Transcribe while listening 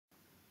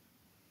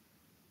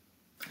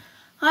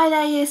Hi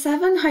there Year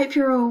 7, hope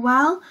you're all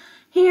well.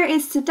 Here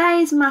is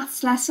today's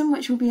maths lesson,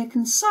 which will be a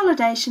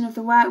consolidation of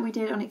the work we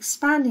did on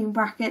expanding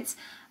brackets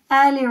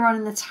earlier on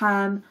in the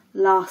term,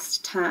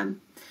 last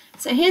term.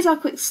 So here's our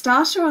quick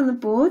starter on the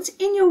board.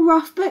 In your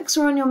rough books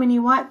or on your mini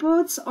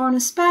whiteboards or on a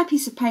spare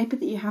piece of paper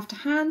that you have to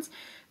hand,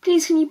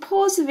 please can you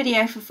pause the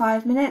video for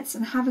 5 minutes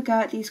and have a go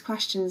at these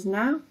questions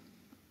now.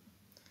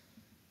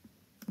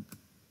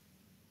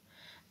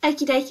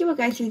 Okie dokie, we'll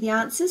go through the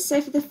answers. So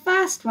for the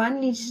first one,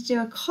 you needed to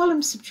do a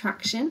column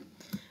subtraction,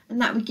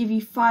 and that would give you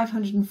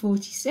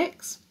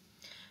 546.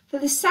 For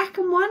the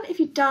second one, if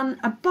you'd done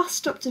a bus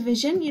stop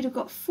division, you'd have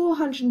got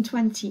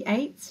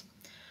 428.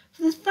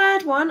 For the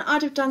third one,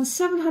 I'd have done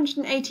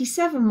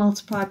 787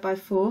 multiplied by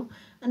 4,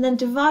 and then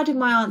divided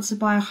my answer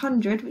by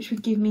 100, which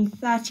would give me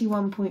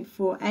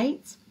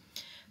 31.48.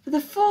 For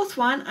the fourth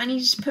one, I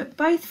needed to put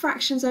both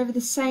fractions over the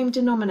same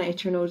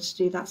denominator in order to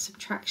do that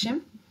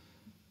subtraction.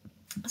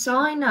 So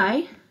I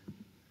know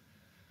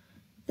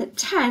that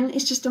 10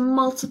 is just a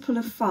multiple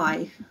of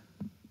 5.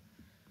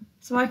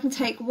 So I can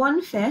take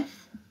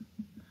 1/5,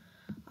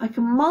 I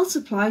can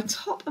multiply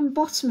top and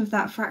bottom of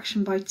that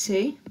fraction by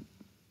 2.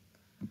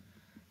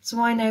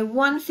 So I know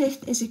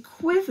 1/5 is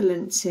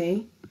equivalent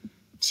to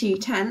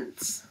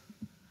 2/10.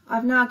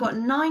 I've now got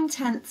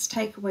 9/10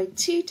 take away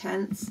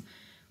 2/10,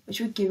 which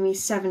would give me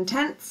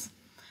 7/10.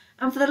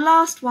 And for the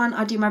last one,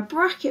 I do my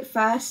bracket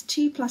first.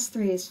 2 plus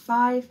 3 is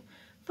 5.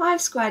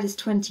 5 squared is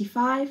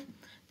 25.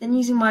 Then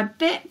using my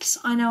bips,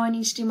 I know I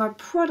need to do my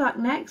product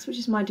next, which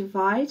is my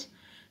divide.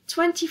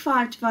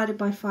 25 divided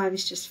by 5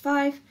 is just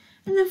 5,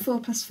 and then 4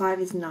 plus 5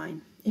 is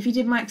 9. If you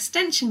did my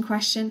extension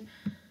question,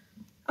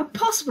 a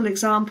possible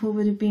example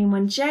would have been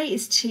when j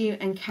is 2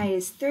 and k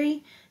is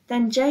 3,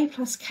 then j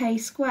plus k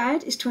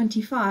squared is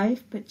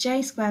 25, but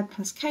j squared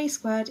plus k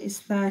squared is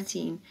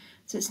 13.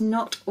 So it's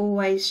not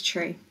always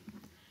true.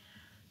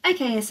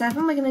 Okay, Year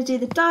 7, we're going to do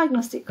the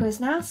diagnostic quiz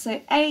now,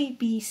 so A,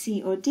 B,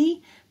 C or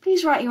D.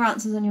 Please write your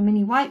answers on your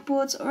mini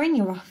whiteboards or in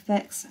your rough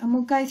books, and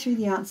we'll go through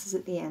the answers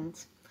at the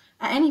end.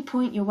 At any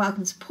point, you're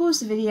welcome to pause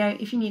the video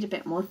if you need a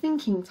bit more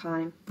thinking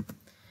time.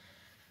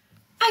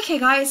 Okay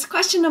guys,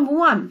 question number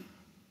 1.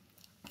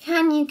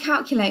 Can you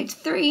calculate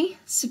 3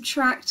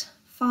 subtract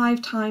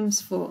 5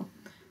 times 4?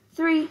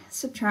 3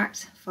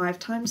 subtract 5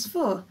 times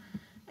 4.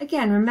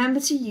 Again, remember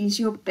to use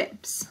your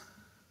bips.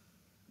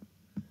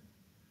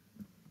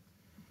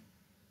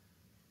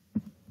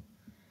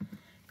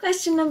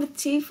 Question number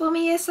 2 for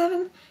me, Year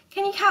 7.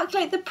 Can you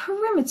calculate the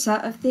perimeter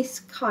of this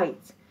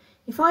kite?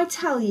 If I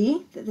tell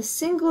you that the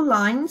single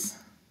lines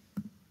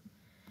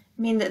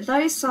mean that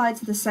those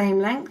sides are the same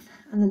length,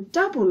 and the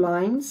double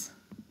lines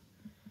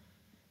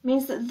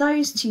means that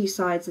those two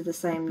sides are the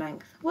same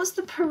length, what's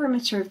the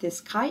perimeter of this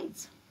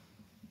kite?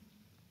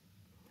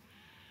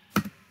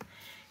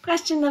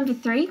 Question number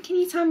 3. Can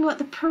you tell me what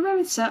the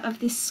perimeter of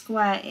this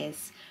square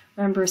is?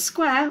 Remember, a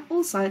square,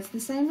 all sides are the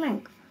same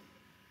length.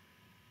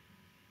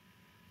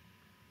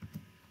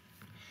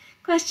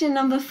 Question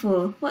number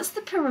 4. What's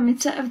the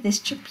perimeter of this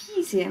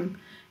trapezium?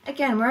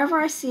 Again, wherever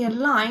I see a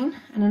line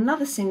and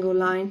another single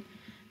line,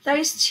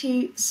 those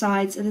two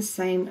sides are the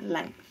same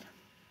length.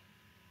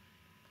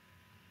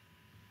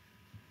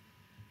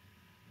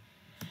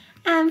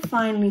 And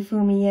finally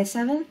for me, Year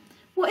 7,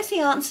 what is the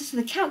answer to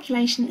the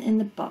calculation in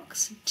the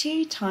box?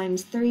 2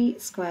 times 3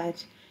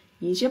 squared.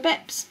 Use your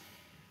bips.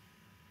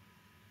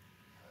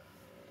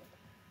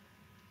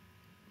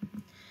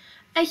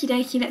 Okie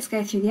dokie, let's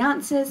go through the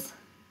answers.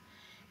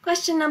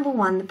 Question number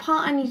 1, the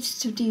part I needed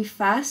to do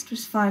first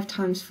was 5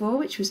 times 4,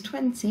 which was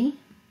 20.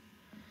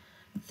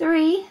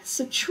 3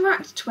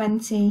 subtract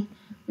 20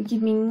 would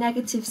give me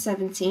negative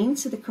 17,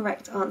 so the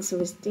correct answer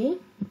was D.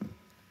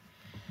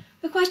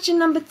 For question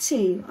number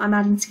 2, I'm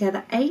adding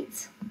together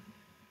 8,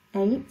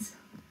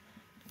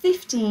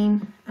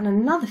 15 and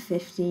another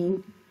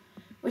 15,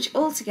 which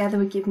altogether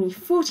would give me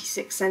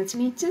 46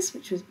 centimetres,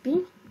 which was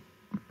B.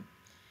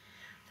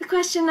 For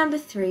question number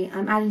 3,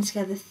 I'm adding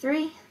together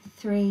 3,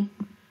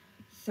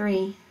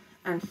 3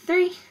 and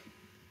 3,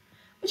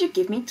 which would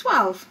give me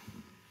 12.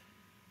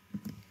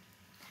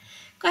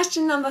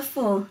 Question number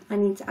 4, I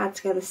need to add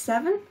together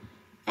 7,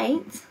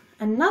 8,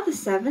 another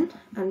 7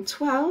 and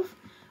 12,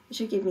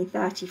 which would give me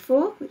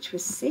 34, which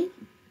was C.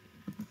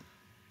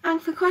 And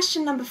for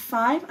question number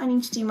 5, I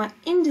need to do my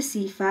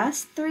indices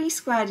first. 3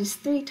 squared is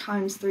 3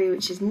 times 3,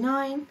 which is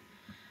 9.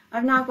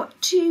 I've now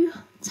got 2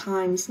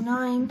 times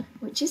 9,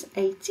 which is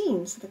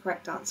 18, so the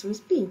correct answer is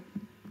B.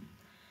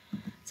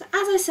 So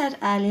as I said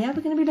earlier,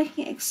 we're going to be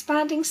looking at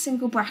expanding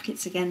single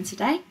brackets again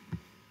today.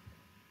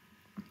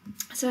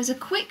 So as a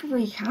quick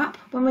recap,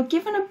 when we're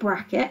given a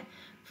bracket,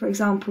 for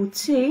example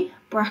 2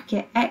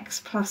 bracket x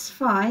plus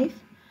 5,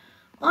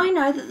 I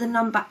know that the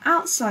number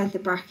outside the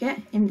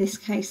bracket, in this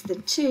case the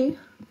 2,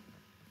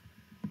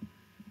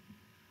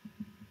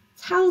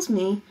 tells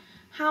me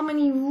how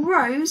many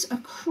rows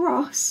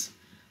across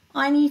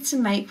I need to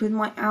make with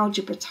my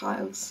algebra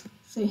tiles.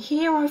 So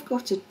here I've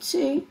got a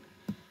 2.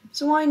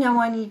 So I know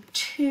I need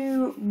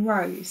 2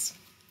 rows.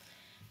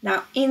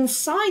 Now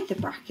inside the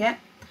bracket,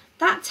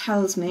 that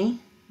tells me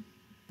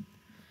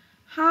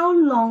how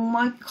long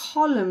my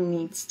column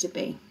needs to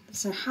be.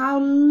 So how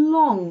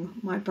long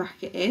my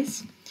bracket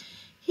is.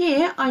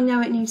 Here I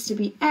know it needs to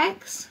be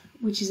x,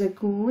 which is a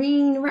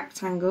green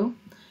rectangle,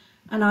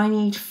 and I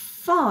need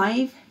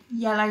 5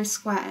 yellow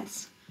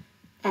squares.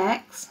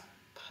 X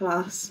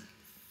plus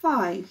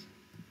 5.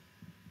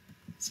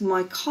 So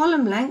my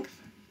column length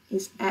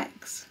is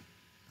x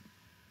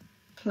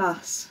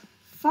plus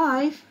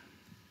 5,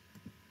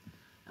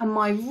 and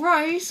my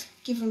rows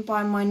given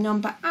by my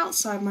number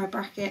outside my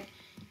bracket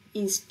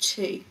is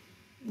 2.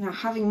 Now,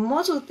 having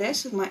modelled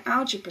this with my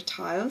algebra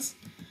tiles,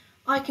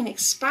 I can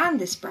expand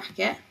this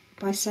bracket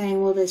by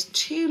saying, well, there's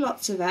 2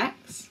 lots of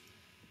x,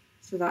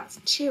 so that's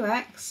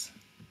 2x,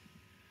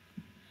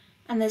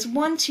 and there's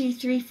 1, 2,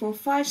 3, 4,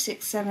 5,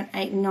 6, 7,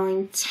 8,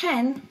 9,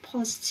 10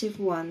 positive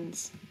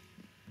ones.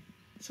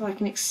 So I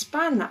can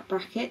expand that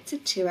bracket to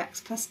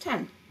 2x plus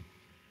 10.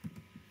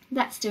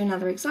 Let's do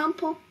another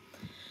example.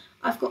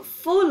 I've got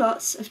 4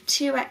 lots of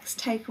 2x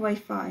take away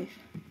 5.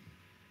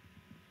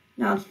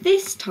 Now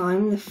this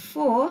time the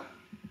 4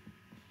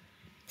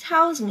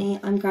 tells me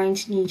I'm going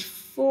to need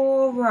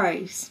 4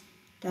 rows.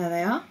 There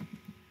they are.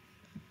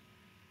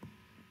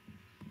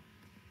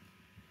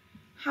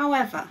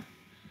 However,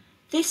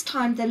 this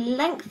time the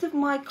length of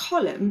my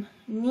column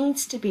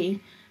needs to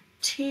be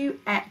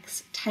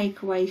 2x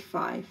take away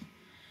 5.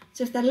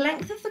 So if the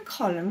length of the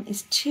column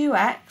is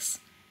 2x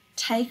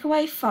take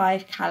away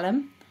 5,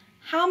 Callum,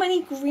 how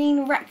many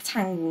green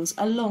rectangles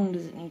along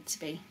does it need to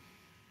be?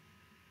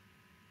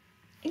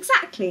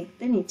 Exactly,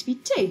 they need to be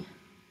 2.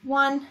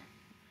 1,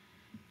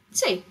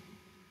 2,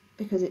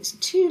 because it's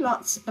 2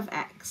 lots of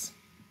x.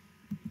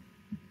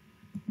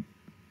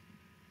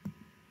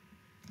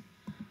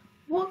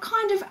 What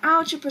kind of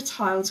algebra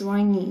tile do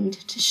I need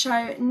to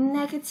show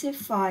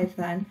 -5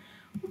 then?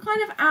 What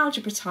kind of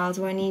algebra tile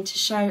do I need to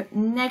show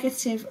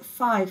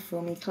 -5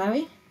 for me,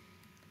 Chloe?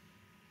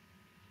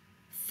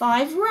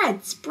 5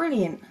 reds,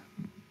 brilliant.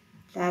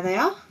 There they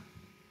are.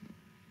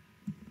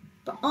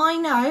 But I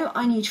know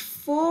I need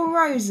 4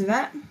 rows of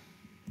it.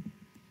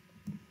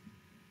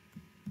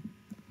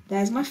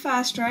 There's my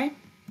first row.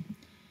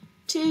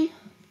 2,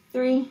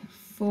 3,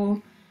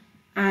 4,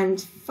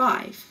 and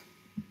 5.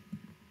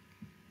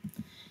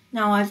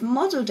 Now I've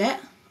modelled it,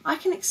 I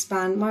can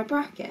expand my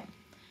bracket.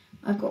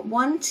 I've got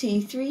 1,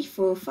 2, 3,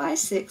 4, 5,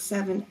 6,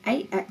 7,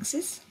 8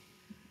 x's.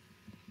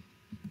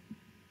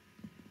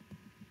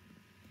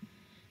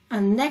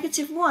 And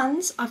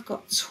 -1s, I've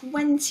got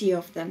 20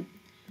 of them.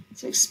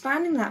 So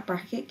expanding that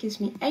bracket gives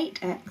me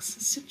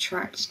 8x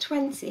subtract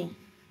 20.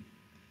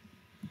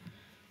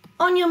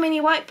 On your mini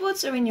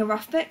whiteboards or in your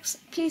rough books,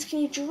 please can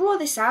you draw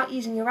this out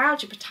using your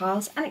algebra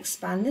tiles and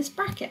expand this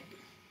bracket.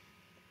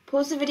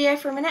 Pause the video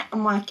for a minute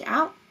and work it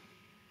out.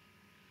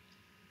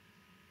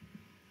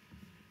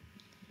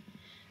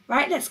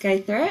 Right, let's go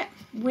through it.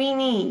 We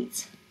need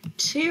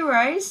 2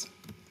 rows,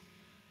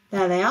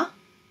 there they are,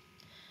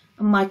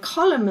 and my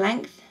column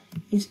length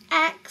is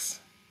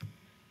x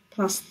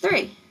plus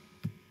 3.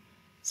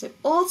 So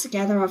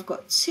altogether I've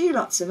got 2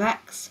 lots of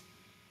x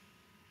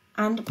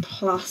and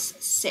plus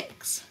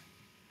 6.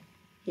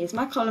 Here's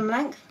my column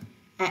length,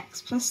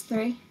 x plus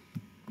 3,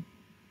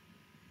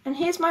 and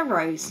here's my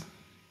rows,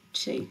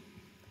 2.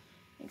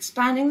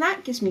 Expanding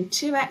that gives me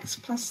 2x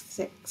plus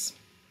 6.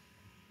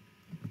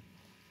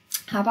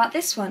 How about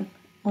this one?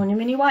 On your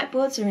mini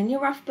whiteboards or in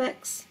your rough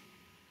books.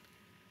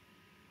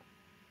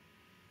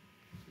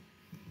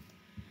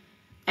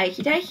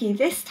 Okie dokie,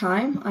 this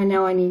time I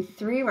know I need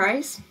 3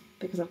 rows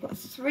because I've got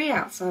 3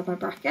 outside my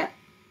bracket.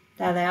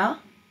 There they are.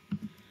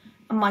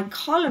 And my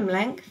column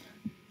length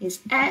is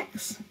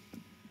x,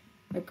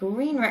 a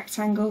green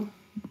rectangle,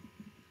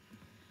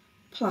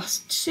 plus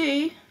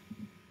 2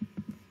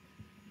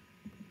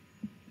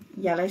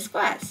 yellow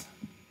squares.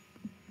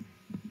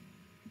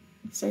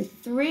 So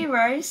 3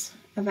 rows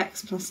of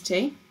x plus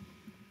 2,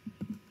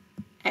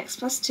 x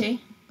plus 2,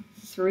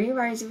 3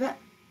 rows of it,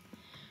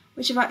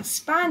 which if I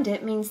expand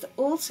it means that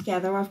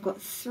altogether I've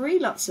got 3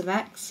 lots of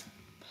x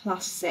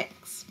plus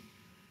 6.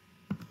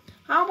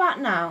 How about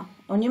now,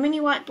 on your mini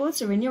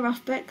whiteboards or in your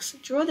rough books,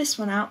 draw this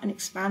one out and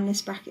expand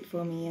this bracket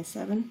for me, year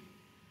 7.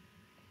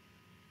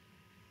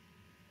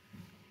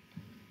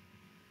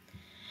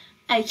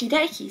 Okie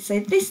dokie, so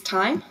this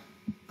time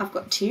I've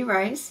got 2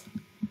 rows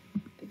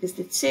because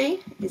the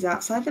 2 is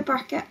outside the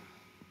bracket,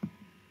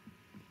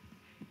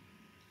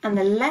 and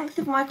the length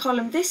of my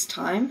column this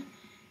time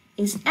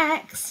is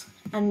x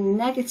and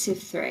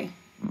 -3.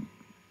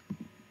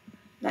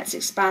 Let's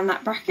expand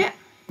that bracket.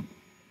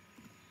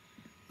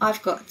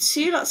 I've got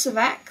 2 lots of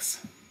x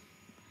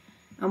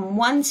and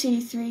 1, 2,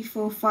 3,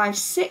 4, 5,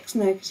 6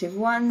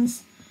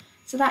 -1s,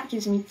 so that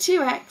gives me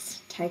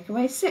 2x take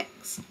away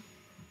 6.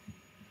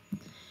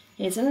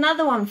 Here's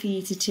another one for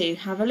you to do.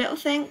 Have a little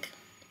think.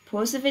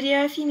 Pause the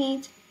video if you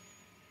need.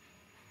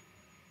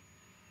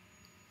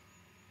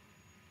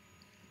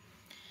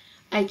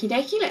 Okie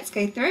dokie, let's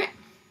go through it.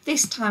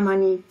 This time I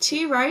need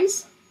 2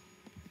 rows.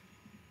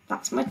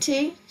 That's my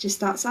 2,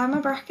 just outside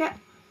my bracket.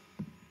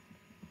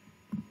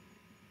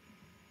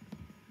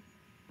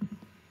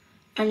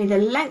 only the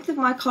length of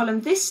my column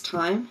this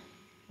time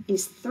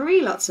is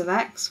 3 lots of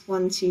x,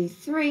 1, 2,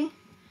 3,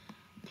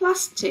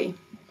 plus 2.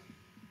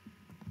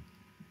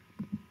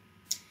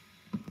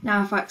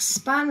 Now if I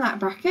expand that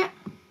bracket,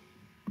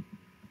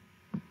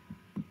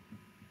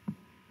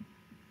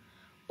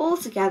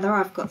 altogether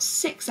I've got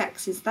 6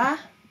 x's there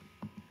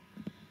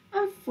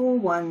and 4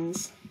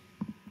 1's.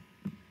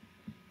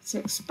 So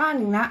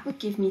expanding that would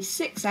give me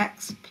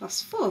 6x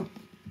plus 4.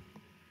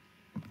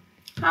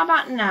 How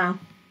about now?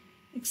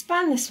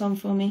 Expand this one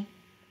for me.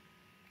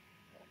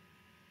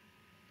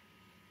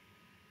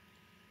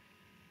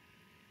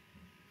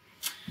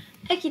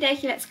 Okie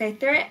dokie, let's go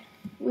through it.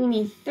 We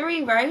need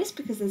 3 rows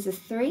because there's a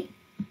 3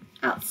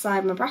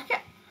 outside my bracket.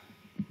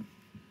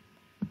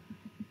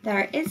 There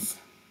it is.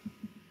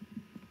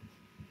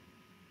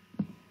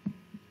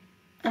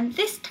 And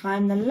this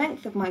time the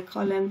length of my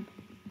column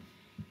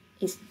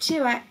is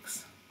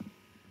 2x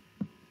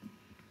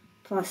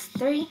plus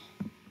 3.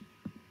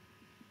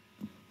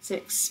 So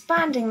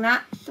expanding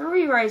that,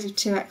 3 rows of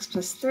 2x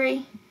plus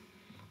 3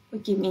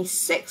 would give me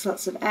 6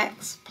 lots of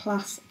x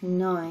plus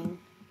 9.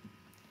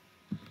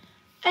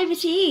 Over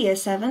to you, Year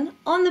 7.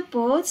 On the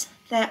board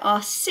there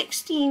are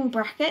 16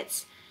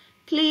 brackets.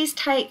 Please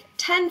take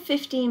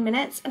 10-15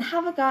 minutes and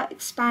have a go at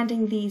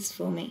expanding these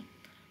for me.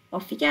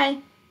 Off you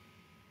go.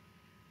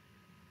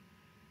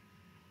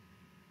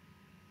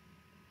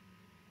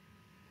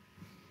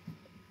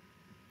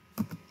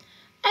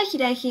 Okie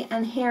dokie,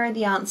 and here are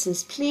the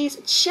answers. Please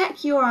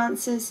check your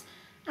answers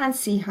and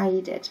see how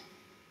you did.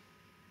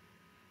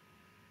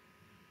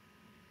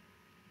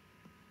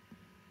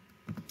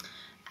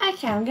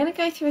 Okay, I'm going to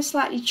go through a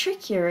slightly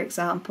trickier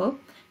example.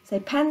 So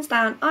pens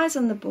down, eyes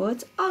on the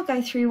board. I'll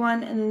go through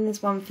one and then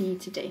there's one for you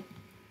to do.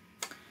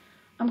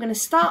 I'm going to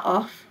start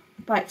off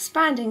by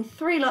expanding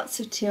 3 lots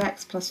of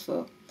 2x plus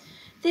 4.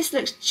 This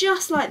looks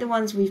just like the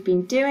ones we've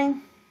been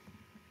doing.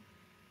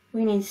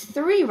 We need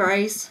 3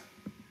 rows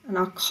and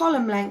our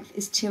column length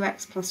is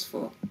 2x plus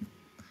 4.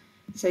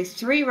 So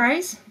 3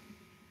 rows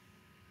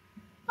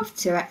of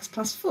 2x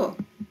plus 4.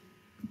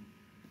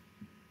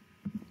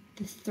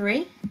 The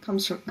 3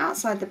 comes from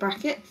outside the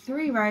bracket,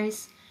 3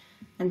 rows,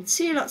 and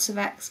 2 lots of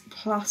x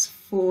plus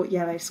 4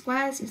 yellow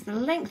squares is the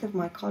length of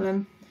my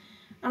column,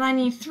 and I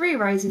need 3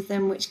 rows of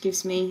them, which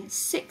gives me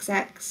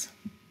 6x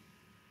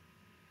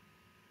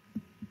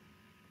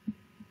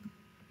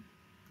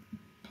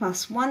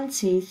plus 1,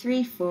 2,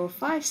 3, 4,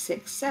 5,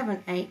 6,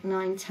 7, 8,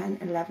 9, 10,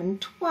 11,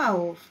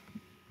 12.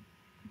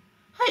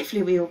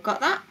 Hopefully we all got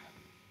that.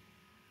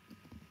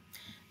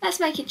 Let's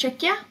make it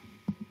trickier.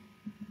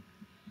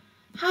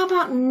 How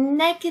about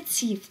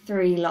negative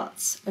 3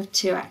 lots of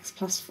 2x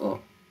plus 4?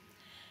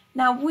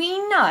 Now we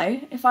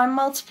know if I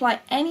multiply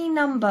any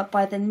number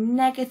by the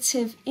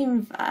negative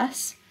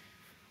inverse,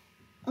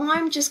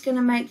 I'm just going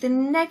to make the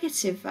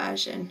negative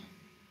version.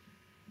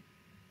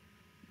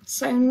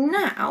 So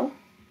now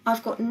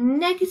I've got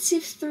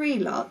negative 3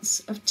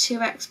 lots of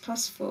 2x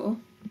plus 4.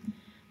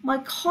 My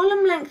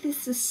column length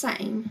is the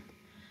same,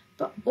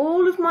 but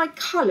all of my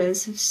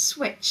colours have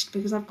switched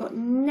because I've got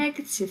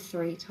negative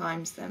 3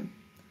 times them.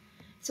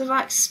 So if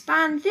I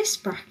expand this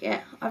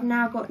bracket, I've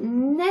now got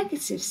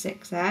negative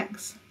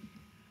 6x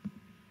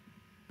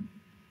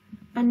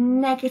and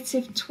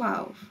negative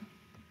 12.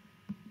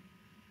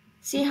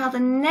 See how the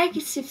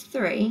negative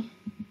 3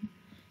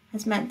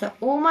 has meant that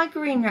all my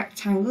green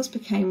rectangles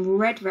became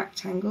red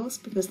rectangles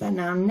because they're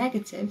now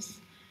negatives,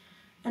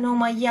 and all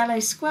my yellow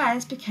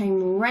squares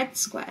became red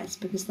squares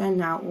because they're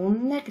now all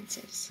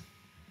negatives.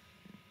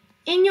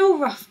 In your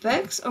rough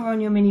books or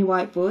on your mini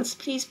whiteboards,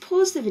 please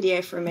pause the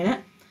video for a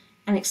minute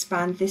and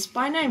expand this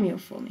binomial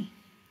for me,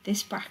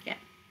 this bracket.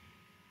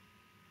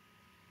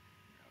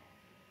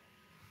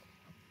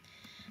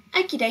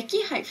 Okie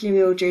dokie, hopefully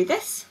we all drew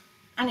this,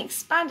 and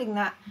expanding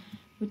that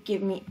would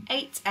give me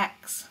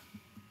 8x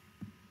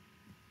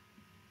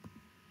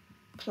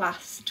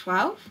plus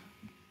 12.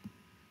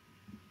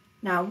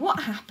 Now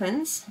what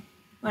happens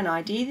when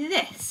I do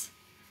this?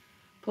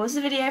 Pause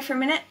the video for a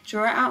minute,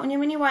 draw it out on your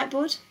mini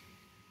whiteboard.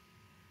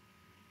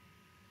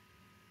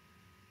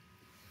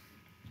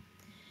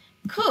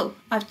 Cool,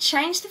 I've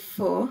changed the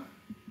 4,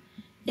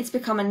 it's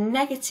become a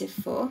negative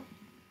 4,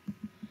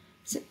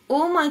 so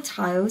all my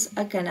tiles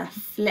are going to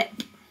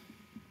flip.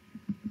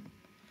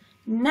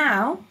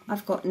 Now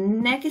I've got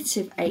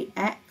negative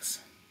 8x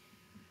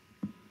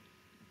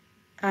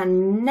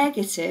and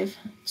negative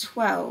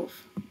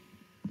 12.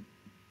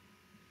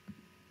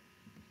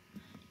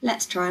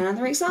 Let's try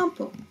another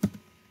example.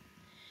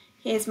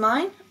 Here's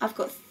mine. I've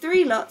got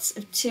 3 lots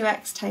of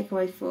 2x take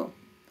away 4.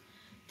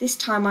 This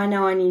time I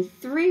know I need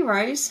 3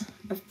 rows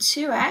of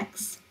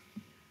 2x,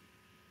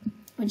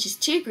 which is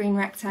 2 green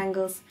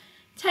rectangles,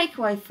 take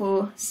away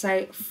 4,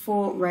 so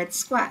 4 red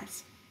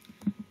squares.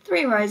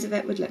 3 rows of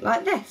it would look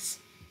like this.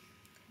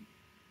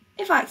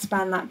 If I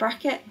expand that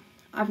bracket,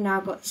 I've now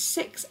got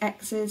 6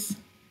 x's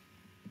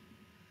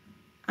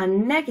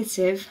and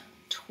negative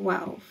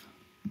 12.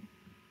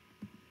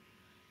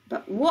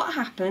 But what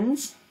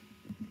happens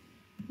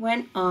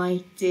when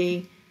I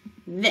do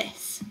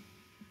this?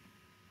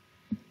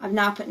 I've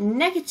now put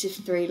negative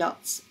 3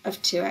 lots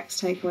of 2x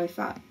take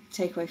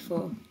away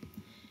 4.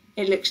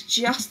 It looks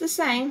just the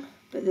same,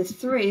 but the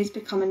 3 has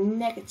become a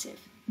negative.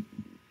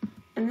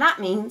 And that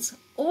means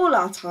all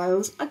our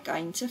tiles are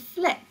going to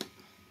flip.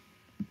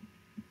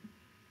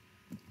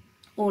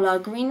 All our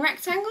green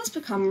rectangles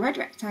become red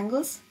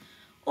rectangles.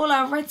 All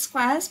our red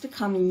squares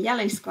become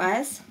yellow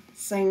squares.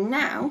 So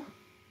now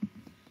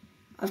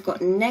I've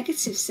got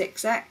negative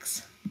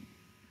 6x.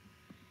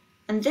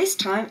 And this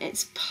time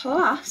it's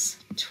plus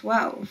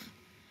 12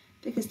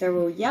 because they're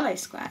all yellow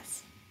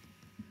squares.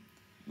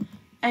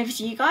 Over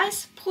to you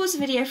guys. Pause the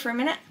video for a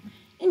minute.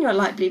 In your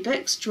light blue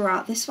books, draw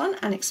out this one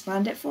and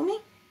expand it for me.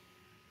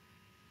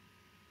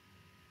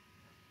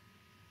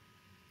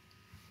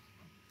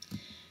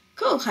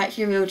 Cool,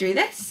 hopefully we all drew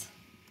this.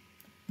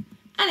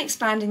 And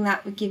expanding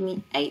that would give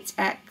me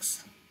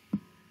 8x,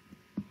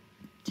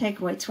 take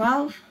away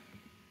 12.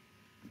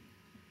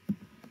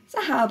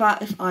 So how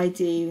about if I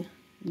do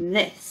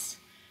this?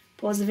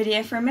 Pause the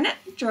video for a minute,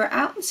 draw it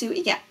out and see what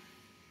you get.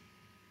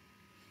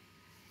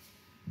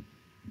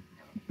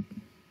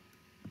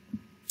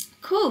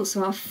 Cool,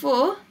 so our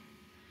 4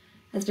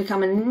 has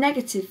become a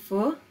negative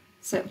 4,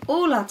 so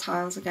all our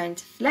tiles are going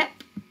to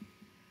flip.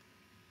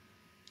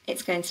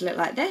 It's going to look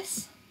like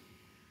this.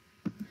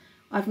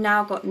 I've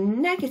now got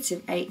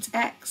negative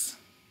 8x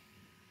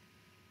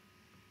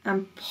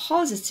and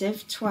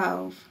positive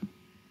 12.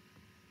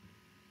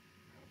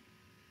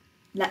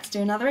 Let's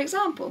do another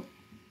example.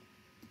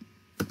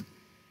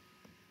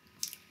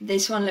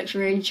 This one looks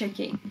really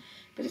tricky,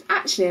 but it's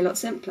actually a lot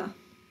simpler.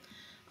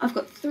 I've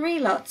got 3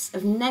 lots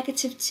of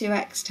negative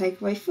 2x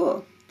take away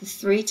 4. The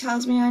 3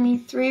 tells me I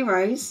need 3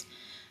 rows,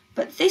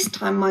 but this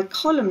time my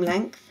column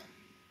length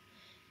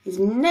is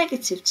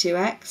negative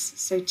 2x,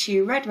 so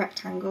 2 red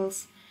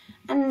rectangles,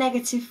 and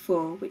negative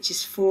 4, which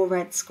is 4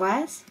 red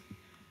squares.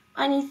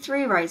 I need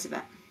 3 rows of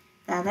it.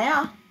 There they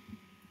are.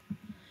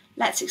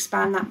 Let's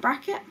expand that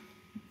bracket.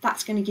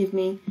 That's going to give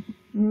me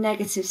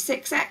negative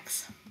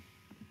 6x,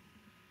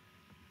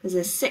 because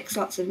there's 6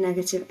 lots of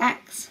negative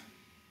x.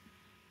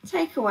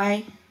 Take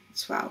away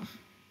 12.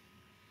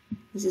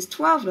 This is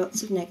 12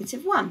 lots of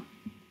negative 1.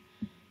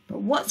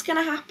 But what's going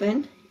to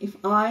happen if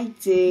I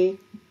do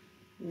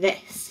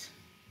this?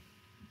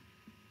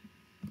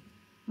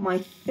 My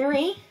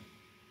 3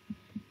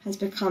 has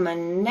become a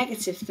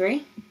negative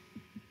 3.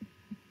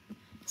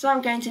 So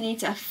I'm going to need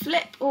to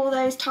flip all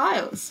those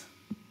tiles.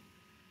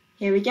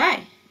 Here we go.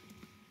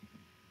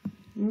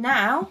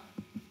 Now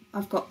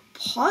I've got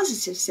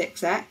positive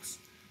 6x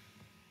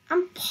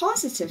and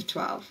positive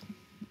 12.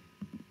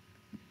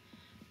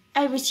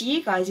 Over to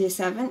you guys, Year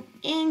 7.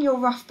 In your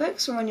rough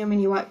books or on your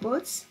mini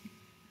whiteboards,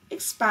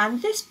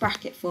 expand this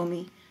bracket for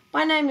me.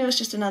 Binomial is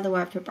just another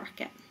word for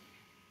bracket.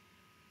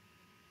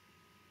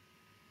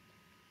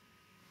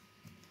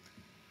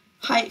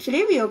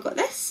 Hopefully we all got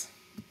this.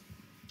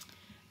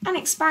 And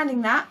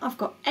expanding that, I've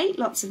got 8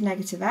 lots of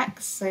negative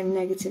x, so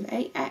negative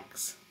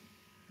 8x.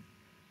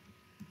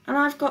 And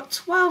I've got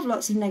 12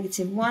 lots of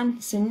negative 1,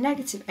 so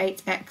negative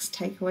 8x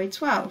take away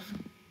 12.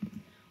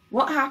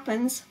 What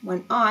happens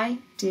when I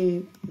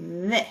do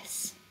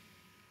this?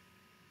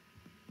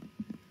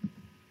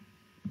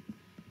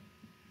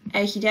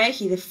 Okie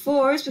dokie, the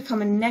 4 has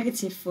become a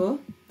negative 4,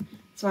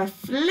 so I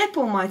flip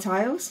all my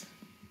tiles.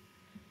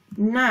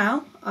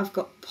 Now I've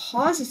got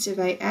positive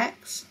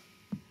 8x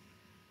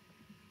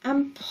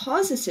and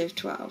positive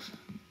 12.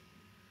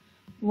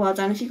 Well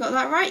done if you got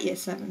that right, Year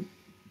 7.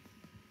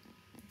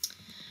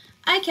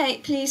 Okay,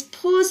 please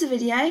pause the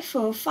video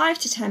for 5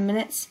 to 10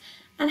 minutes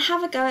and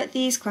have a go at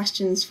these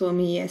questions for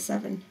me, Year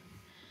 7.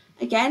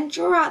 Again,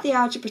 draw out the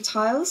algebra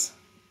tiles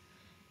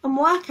and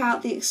work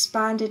out the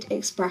expanded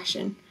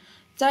expression.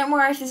 Don't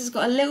worry if this has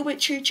got a little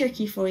bit too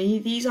tricky for you,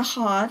 these are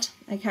hard,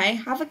 okay?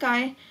 Have a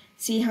go,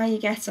 see how you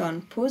get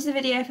on. Pause the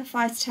video for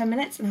 5 to 10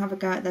 minutes and have a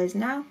go at those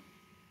now.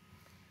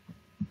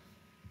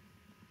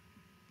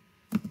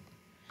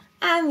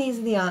 And these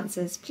are the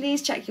answers.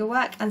 Please check your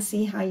work and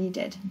see how you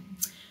did.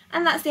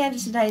 And that's the end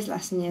of today's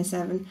lesson, Year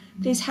 7.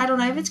 Please head on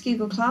over to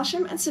Google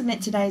Classroom and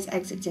submit today's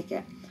exit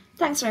ticket.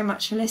 Thanks very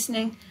much for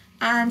listening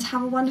and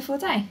have a wonderful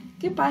day.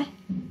 Goodbye.